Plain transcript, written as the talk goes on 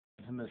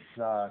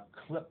this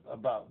clip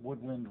about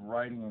woodwind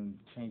writing and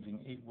changing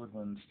 8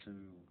 woodwinds to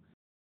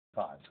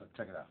 5. So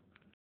check it out.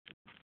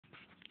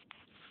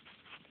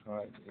 All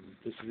right,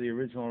 this is the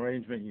original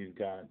arrangement. You've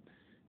got,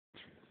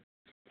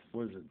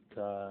 what is it?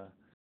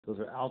 Those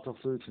are alto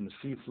flutes and the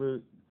C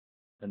flute,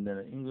 and then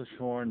an English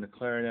horn, the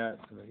clarinet,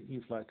 the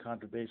E flat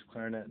contrabass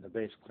clarinet, and the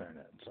bass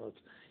clarinet. So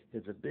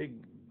it's a big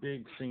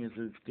thing as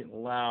it's getting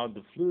loud.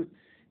 The flute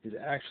is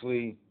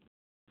actually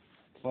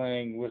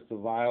playing with the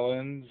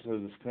violins or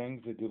the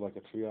strings. They do like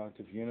a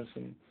 3-octave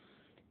unison,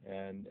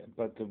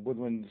 but the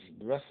woodwinds,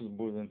 the rest of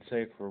the woodwinds,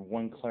 say for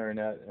 1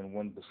 clarinet and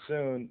 1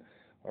 bassoon,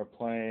 are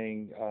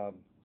playing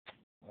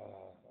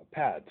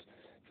pads.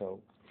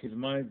 So here's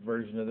my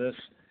version of this.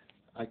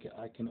 I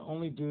can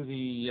only do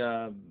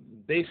the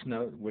bass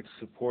note, which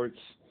supports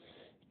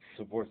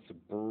the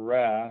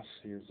brass.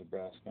 Here's the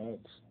brass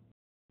notes.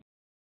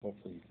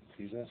 Hopefully you can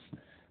see this.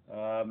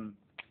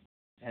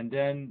 And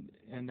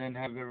then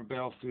have everybody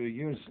else do a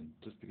unison,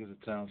 just because it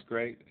sounds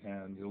great,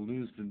 and you'll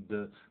lose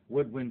the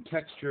woodwind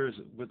textures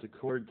with the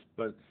chords,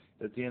 but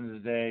at the end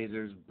of the day,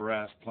 there's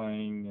brass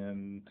playing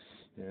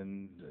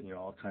and you know,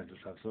 all kinds of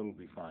stuff, so it'll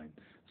be fine.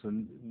 So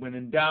when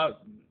in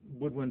doubt,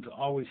 woodwinds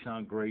always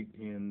sound great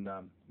in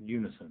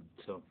unison,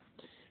 so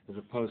as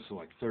opposed to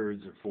like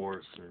thirds or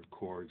fourths or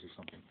chords or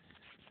something.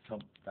 So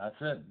that's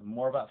it.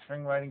 More about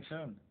string writing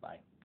soon. Bye.